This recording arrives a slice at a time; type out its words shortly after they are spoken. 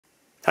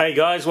Hey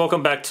guys,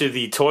 welcome back to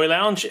the Toy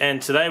Lounge,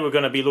 and today we're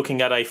going to be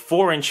looking at a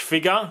 4-inch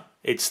figure.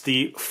 It's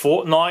the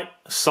Fortnite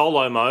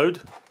solo mode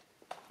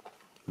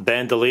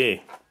bandolier.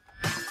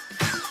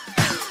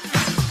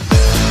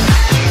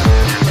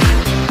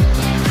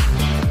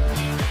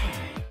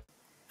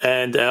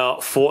 And our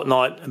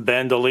Fortnite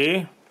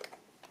bandolier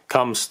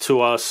comes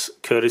to us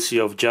courtesy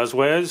of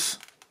Jazzwares.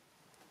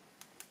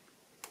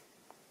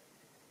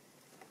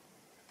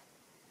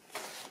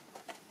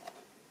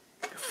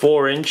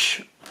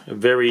 Four-inch,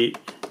 very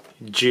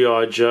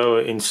G.I. Joe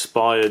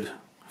inspired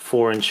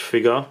 4-inch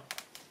figure.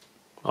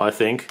 I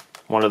think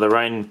one of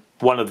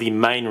the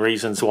main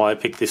reasons why I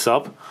picked this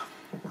up.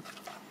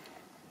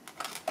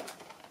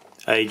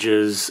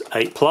 Ages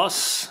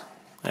 8+,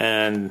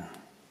 and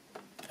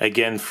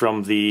again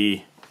from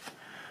the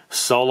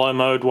solo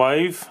mode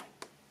wave.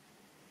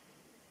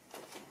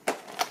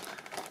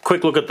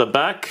 Quick look at the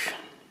back.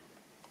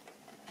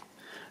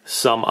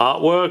 Some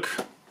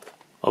artwork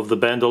of the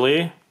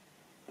bandolier.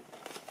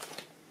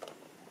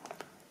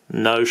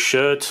 No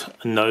shirt,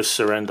 no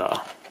surrender.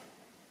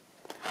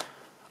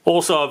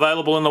 Also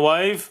available in the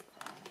wave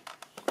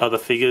are the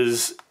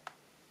figures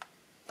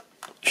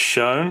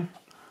shown.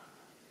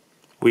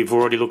 We've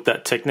already looked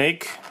at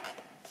Technique,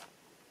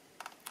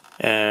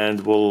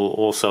 and we'll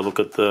also look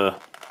at the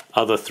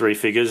other 3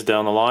 figures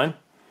down the line.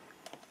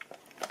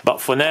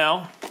 But for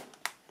now,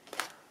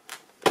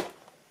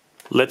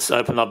 let's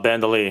open up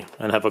Bandolier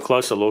and have a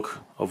closer look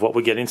of what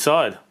we get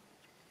inside.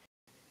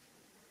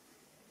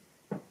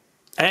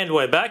 And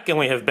we're back, and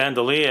we have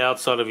Bandolier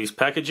outside of his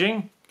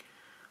packaging.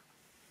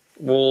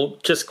 We'll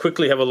just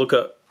quickly have a look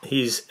at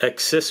his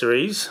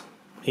accessories.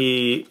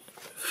 He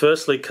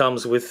firstly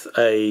comes with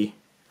a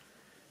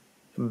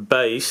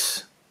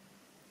base.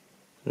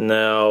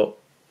 Now,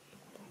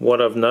 what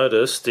I've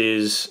noticed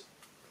is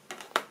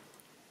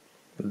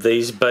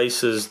these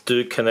bases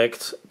do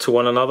connect to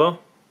one another.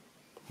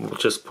 We'll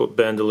just put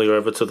Bandolier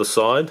over to the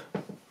side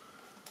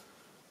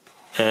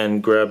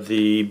and grab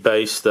the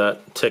base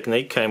that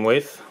Technique came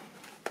with.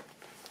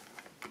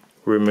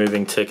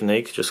 Removing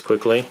Technique just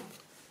quickly.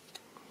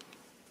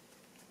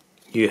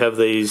 You have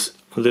these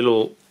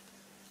little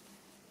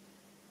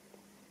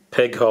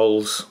peg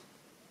holes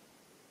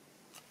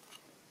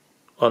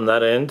on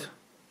that end,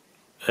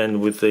 and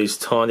with these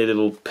tiny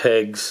little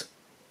pegs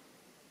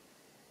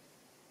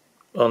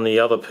on the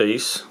other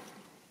piece.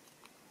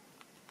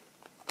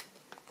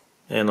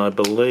 And I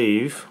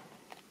believe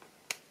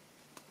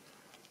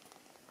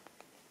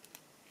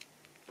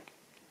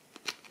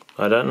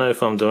I don't know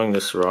if I'm doing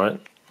this right.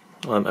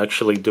 I'm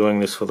actually doing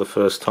this for the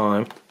first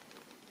time.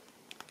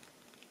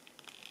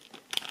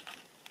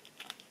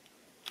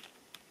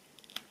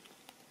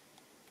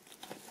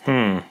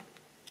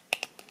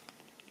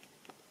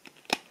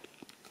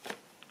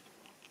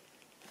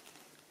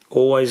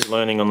 Always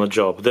learning on the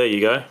job. There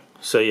you go.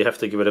 So you have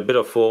to give it a bit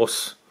of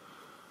force,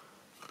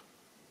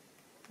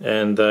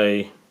 and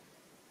they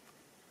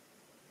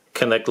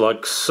connect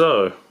like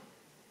so.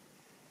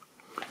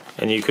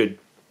 And you could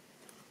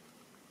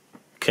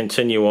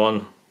continue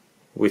on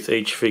with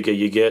each figure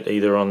you get,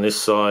 either on this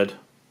side,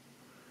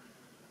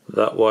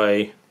 that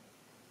way,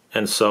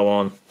 and so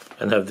on,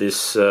 and have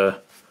this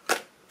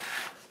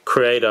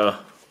create a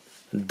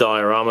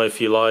diorama, if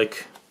you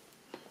like.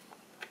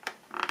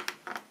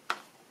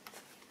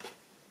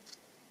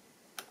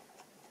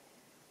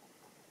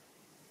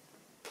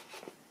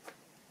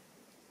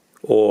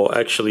 Or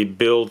actually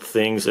build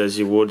things as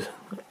you would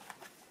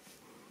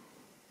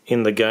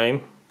in the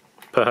game,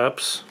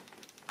 perhaps.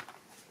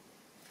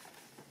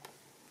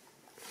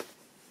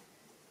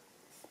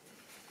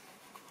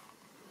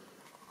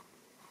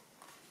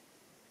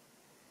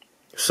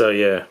 So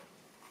yeah,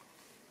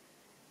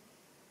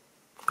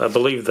 I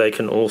believe they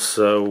can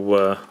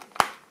also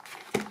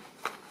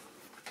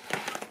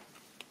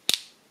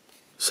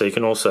so you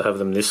can also have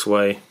them this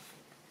way.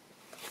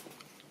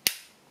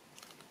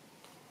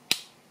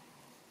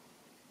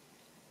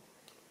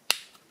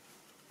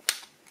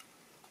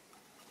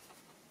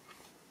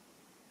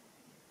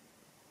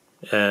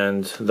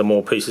 And the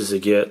more pieces you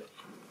get,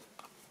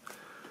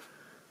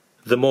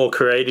 the more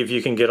creative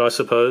you can get, I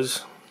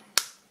suppose.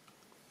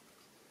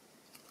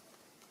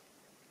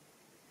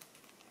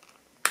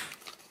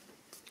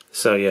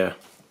 So yeah,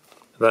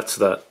 that's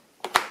that.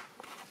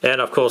 And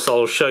of course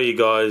I'll show you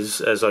guys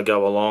as I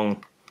go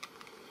along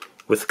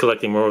with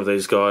collecting more of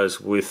these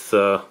guys, with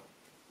you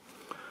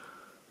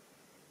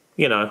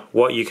know,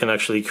 what you can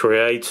actually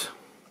create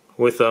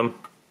with them.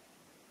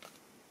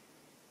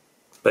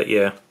 But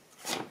yeah,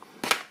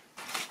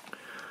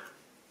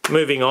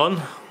 moving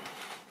on.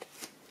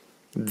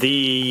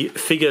 The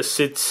figure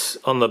sits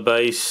on the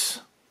base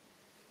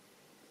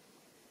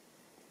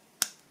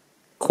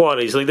quite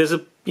easily. There's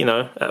a, you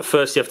know, at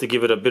first you have to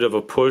give it a bit of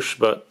a push,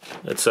 but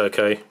it's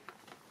okay.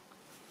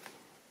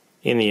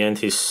 In the end,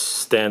 he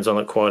stands on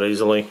it quite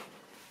easily.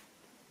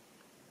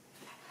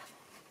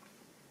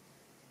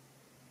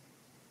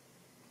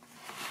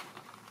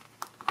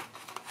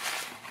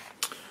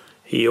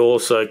 He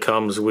also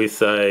comes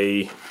with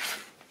a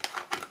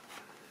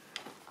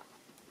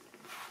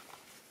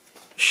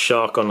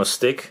shark on a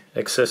stick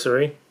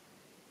accessory,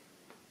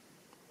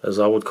 as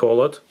I would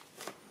call it.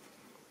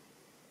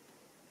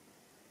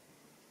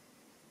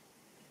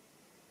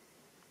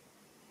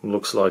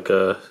 Looks like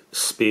a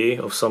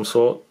spear of some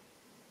sort,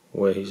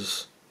 where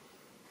he's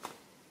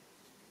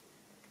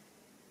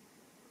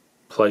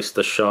placed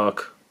the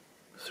shark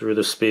through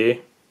the spear.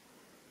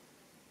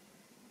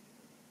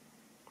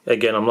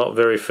 Again, I'm not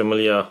very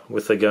familiar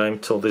with the game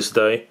till this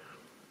day,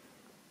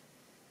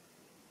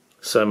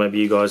 so maybe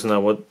you guys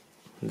know what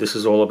this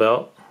is all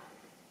about.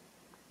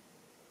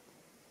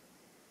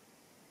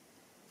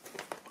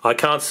 I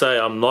can't say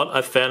I'm not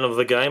a fan of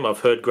the game.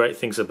 I've heard great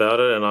things about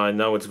it and I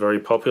know it's very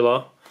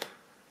popular,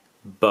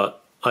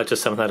 but I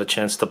just haven't had a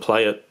chance to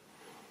play it.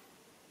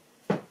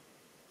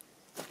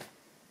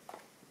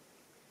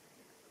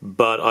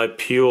 But I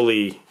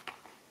purely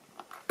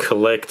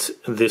collect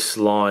this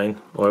line,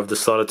 or I've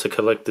decided to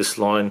collect this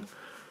line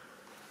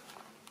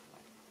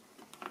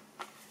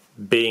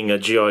being a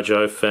G.I.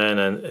 Joe fan,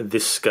 and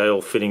this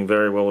scale fitting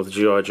very well with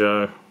G.I.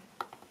 Joe.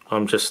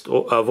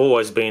 I've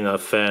always been a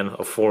fan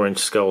of 4-inch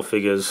scale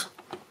figures.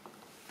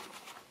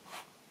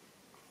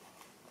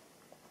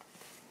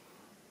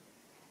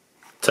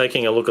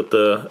 Taking a look at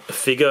the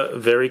figure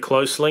very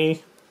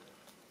closely,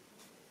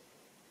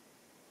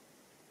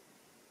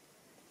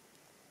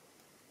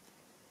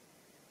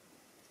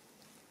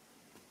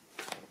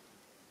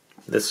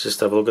 let's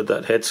just have a look at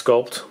that head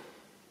sculpt.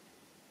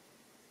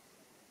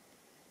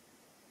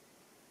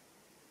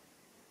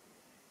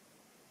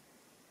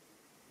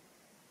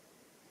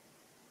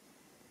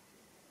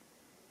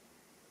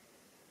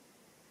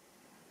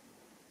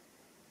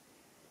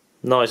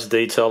 Nice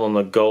detail on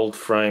the gold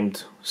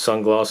framed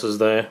sunglasses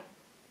there,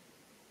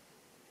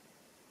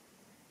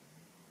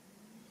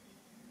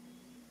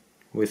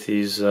 with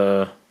his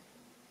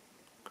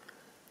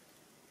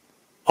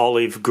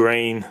olive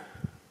green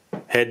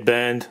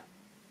headband.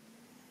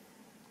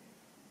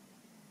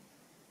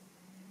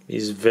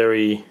 His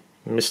very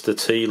Mr.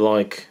 T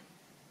like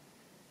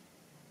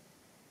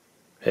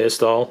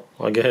hairstyle,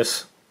 I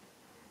guess.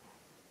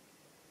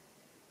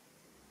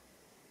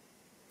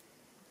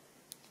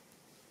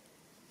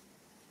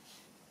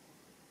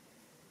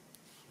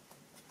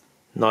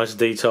 Nice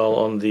detail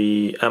on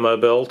the ammo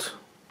belt.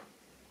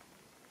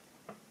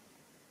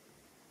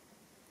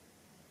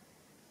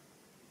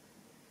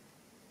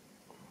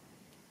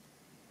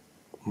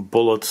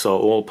 Bullets are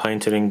all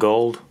painted in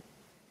gold.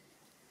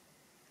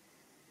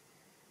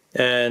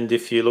 And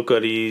if you look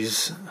at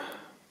his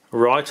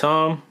right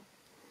arm,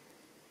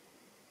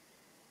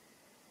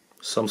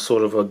 some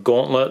sort of a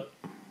gauntlet.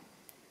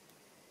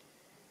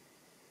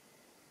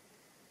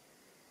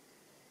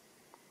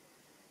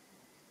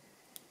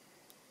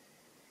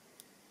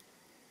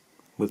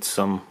 With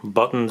some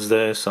buttons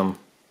there,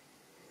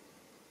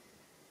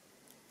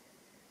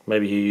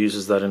 maybe he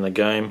uses that in the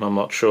game, I'm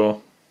not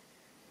sure.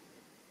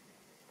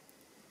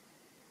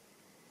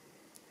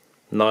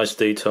 Nice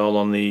detail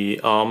on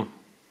the arm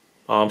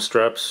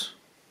straps.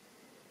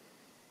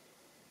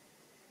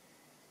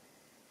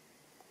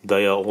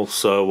 They are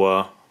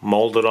also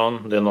molded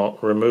on, they're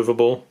not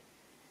removable.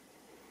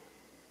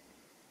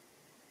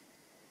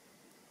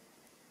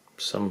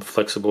 Some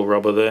flexible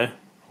rubber there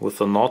with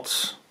the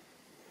knots.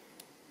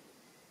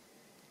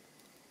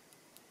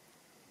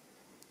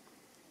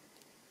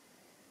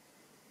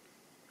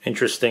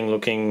 Interesting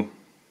looking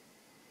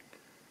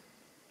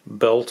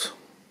belt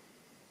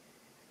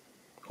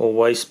or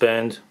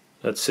waistband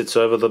that sits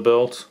over the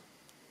belt.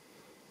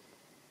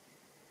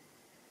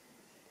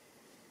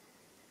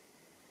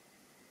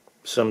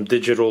 Some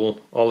digital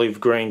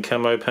olive green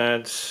camo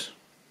pads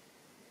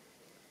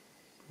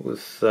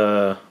with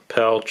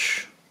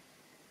pouch.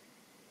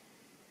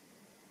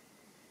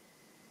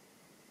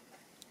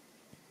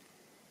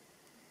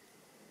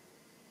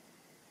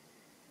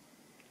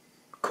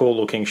 Cool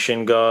looking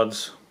shin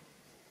guards.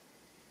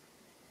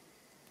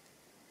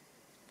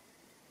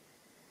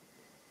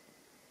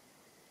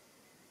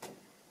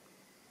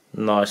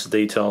 Nice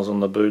details on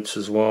the boots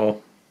as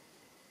well.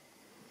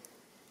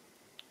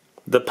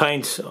 The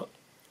paint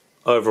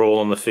overall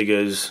on the figure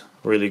is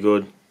really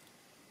good.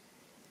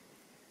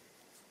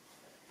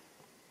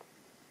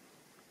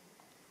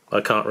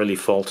 I can't really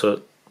fault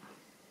it.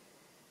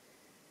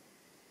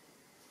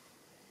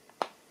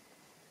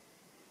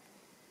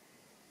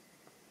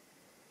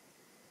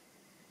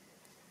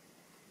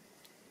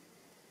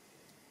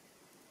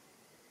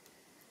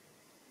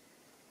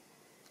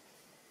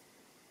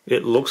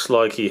 It looks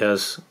like he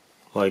has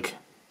like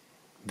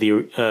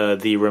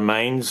the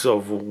remains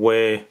of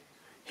where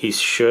his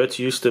shirt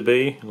used to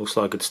be. It looks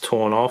like it's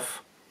torn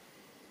off,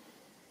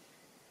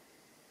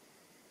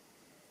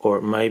 or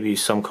it may be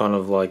some kind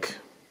of like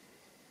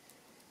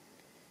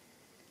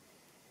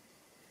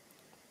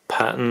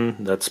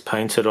pattern that's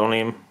painted on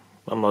him.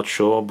 I'm not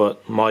sure,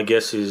 but my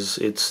guess is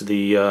it's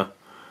a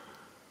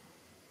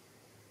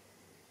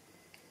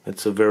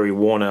very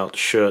worn out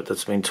shirt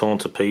that's been torn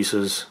to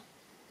pieces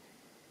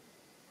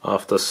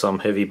after some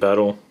heavy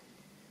battle.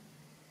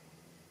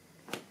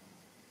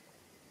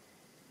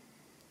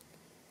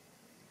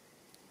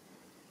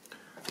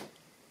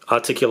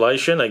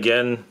 Articulation,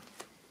 again,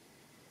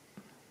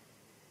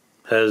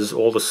 has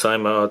all the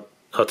same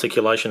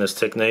articulation as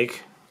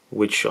technique,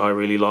 which I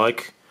really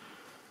like.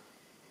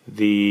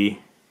 The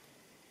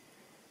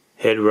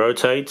head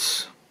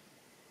rotates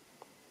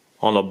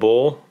on a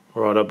ball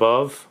right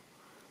above,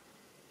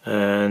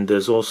 and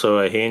there's also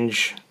a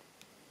hinge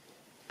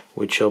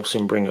which helps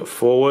him bring it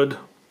forward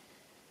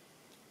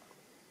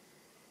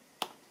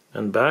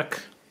and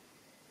back.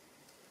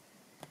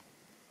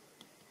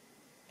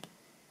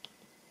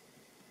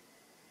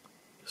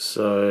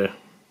 So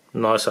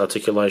nice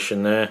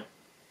articulation there.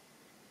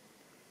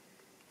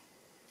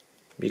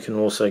 You can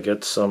also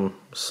get some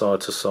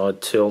side to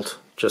side tilt,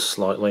 just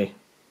slightly.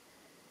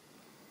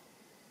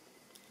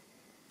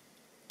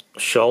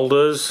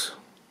 Shoulders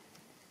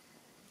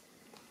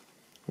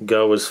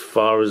go as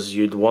far as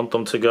you'd want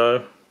them to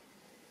go.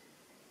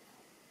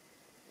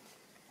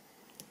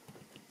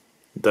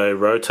 They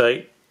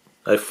rotate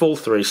a full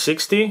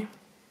 360.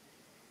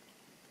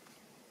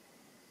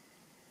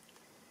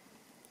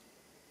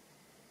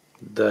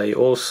 They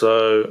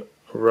also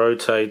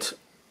rotate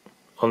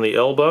on the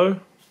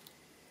elbow,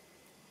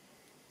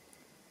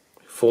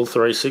 full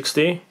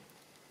 360.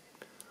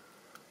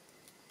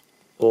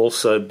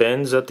 Also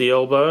bends at the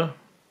elbow,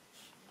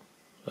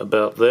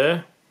 about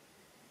there.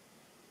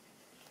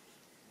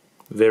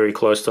 Very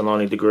close to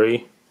 90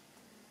 degree,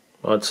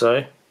 I'd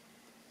say.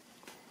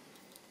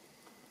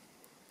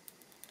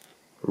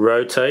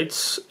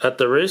 Rotates at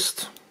the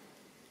wrist.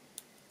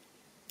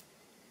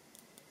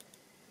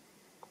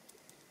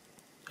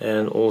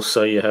 And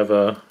also you have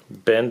a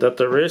bend at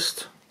the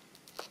wrist.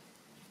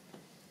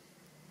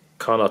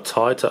 Kind of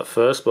tight at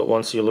first, but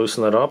once you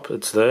loosen it up,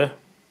 it's there.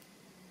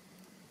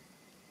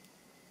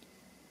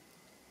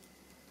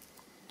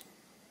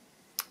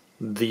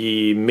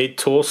 The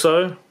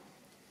mid-torso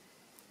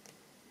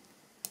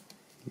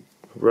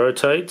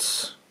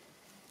rotates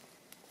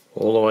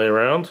all the way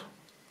around.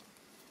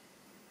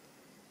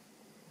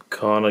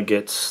 Kind of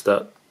gets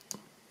that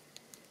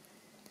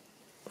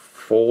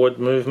forward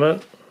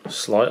movement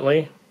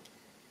slightly.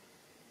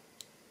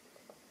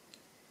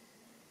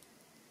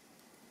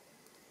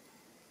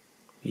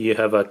 You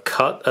have a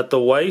cut at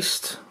the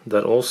waist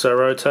that also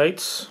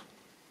rotates,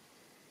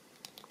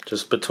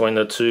 just between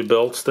the two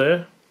belts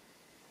there.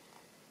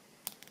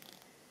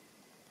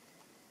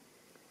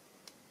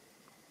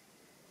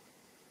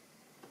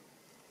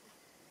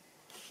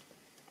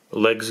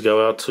 Legs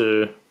go out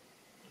to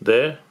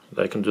there,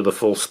 they can do the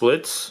full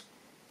splits.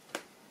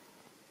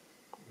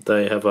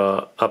 They have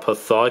a upper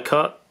thigh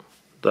cut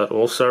that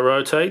also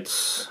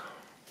rotates.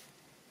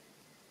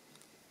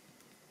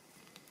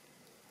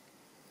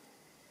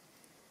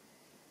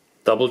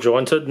 Double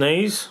jointed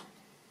knees.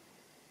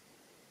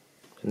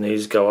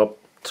 Knees go up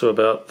to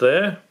about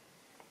there.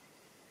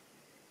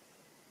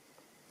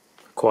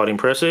 Quite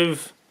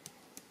impressive.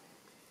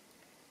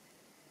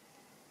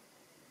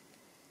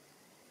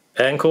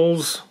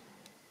 Ankles,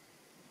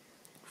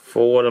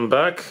 forward and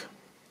back.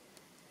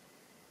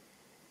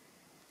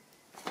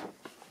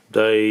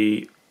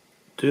 Do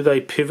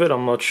they pivot?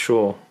 I'm not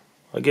sure.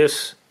 I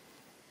guess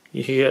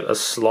you can get a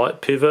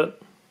slight pivot.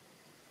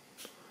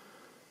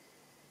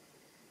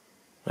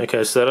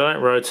 Okay, so they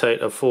don't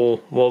rotate a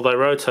full, well, they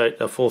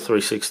rotate a full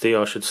 360,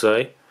 I should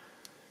say,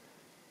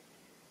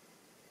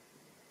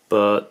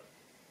 but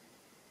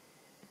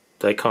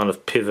they kind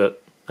of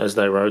pivot as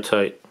they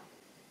rotate.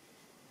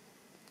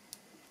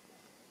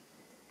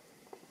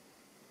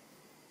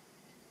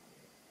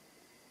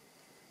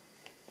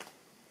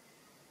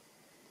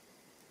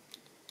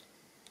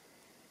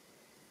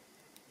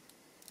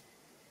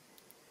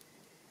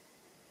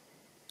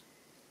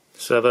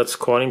 So that's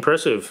quite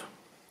impressive.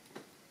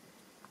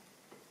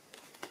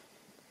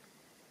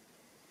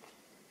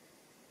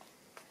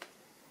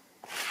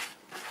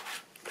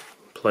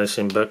 Place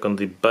him back on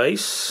the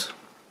base.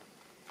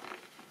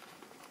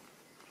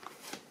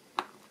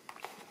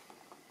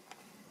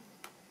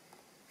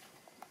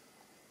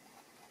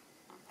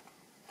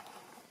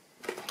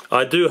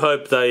 I do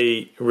hope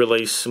they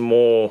release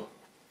more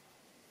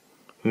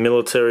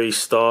military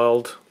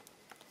styled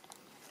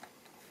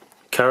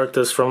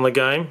characters from the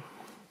game.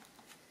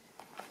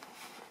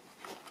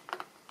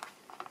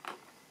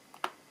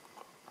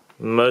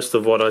 Most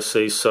of what I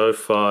see so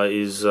far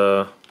is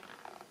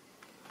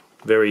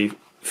very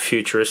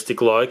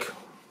futuristic like,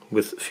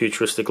 with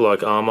futuristic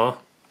like armor,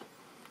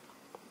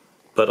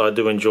 but I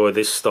do enjoy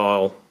this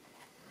style.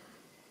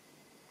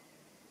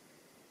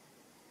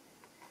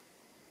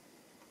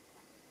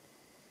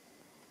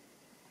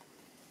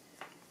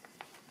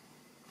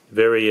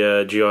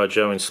 Very G.I.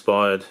 Joe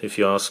inspired, if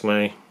you ask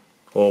me,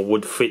 or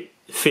would fit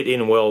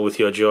in well with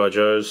your G.I.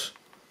 Joes.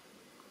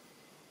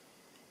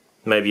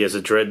 Maybe as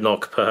a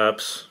dreadnought,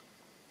 perhaps.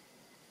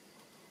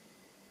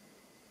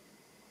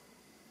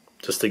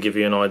 Just to give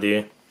you an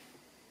idea.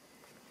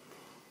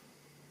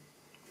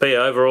 But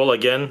yeah, overall,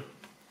 again,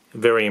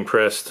 very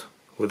impressed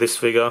with this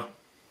figure,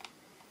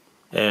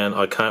 and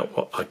I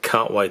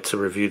can't wait to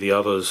review the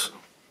others.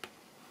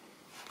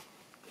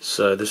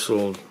 So this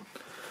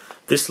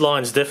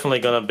line's definitely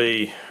going to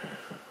be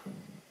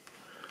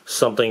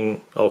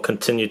something I'll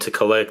continue to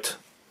collect,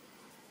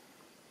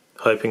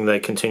 hoping they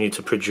continue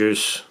to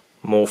produce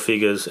more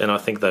figures, and I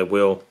think they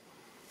will.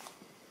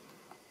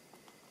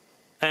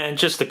 And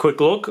just a quick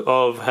look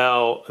of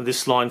how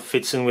this line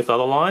fits in with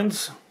other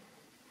lines.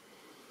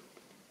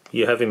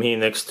 You have him here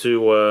next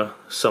to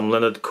some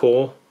Leonard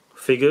Core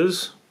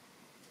figures.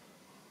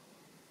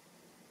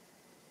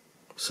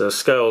 So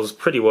scales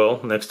pretty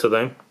well next to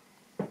them.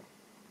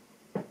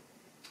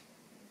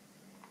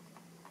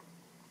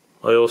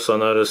 I also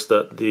noticed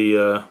that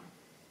the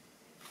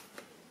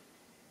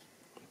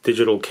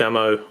digital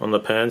camo on the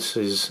pants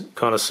is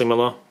kind of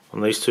similar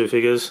on these two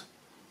figures.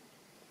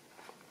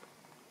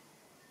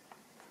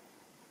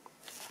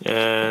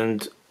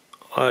 And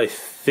I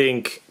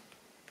think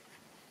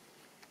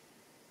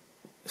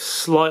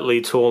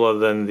slightly taller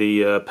than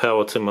the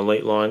Power Team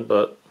Elite line,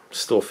 but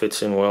still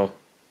fits in well.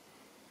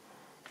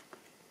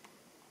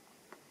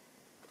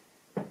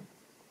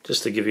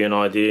 Just to give you an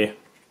idea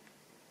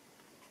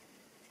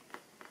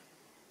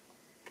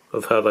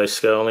of how they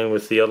scale in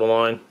with the other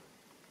line.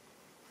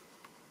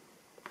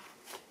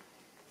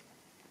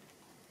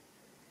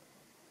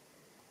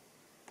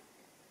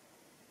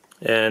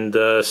 And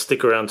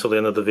stick around till the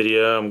end of the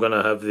video. I'm going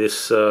to have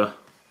this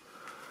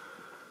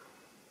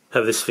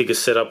figure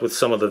set up with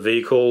some of the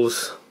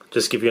vehicles.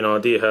 Just give you an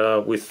idea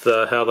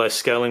how they're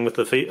scaling with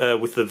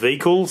the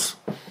vehicles.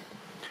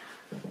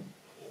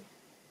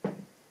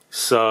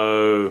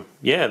 So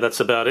yeah, that's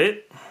about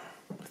it.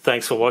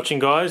 Thanks for watching,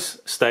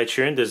 guys. Stay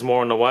tuned. There's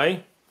more on the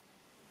way.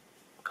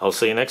 I'll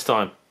see you next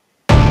time.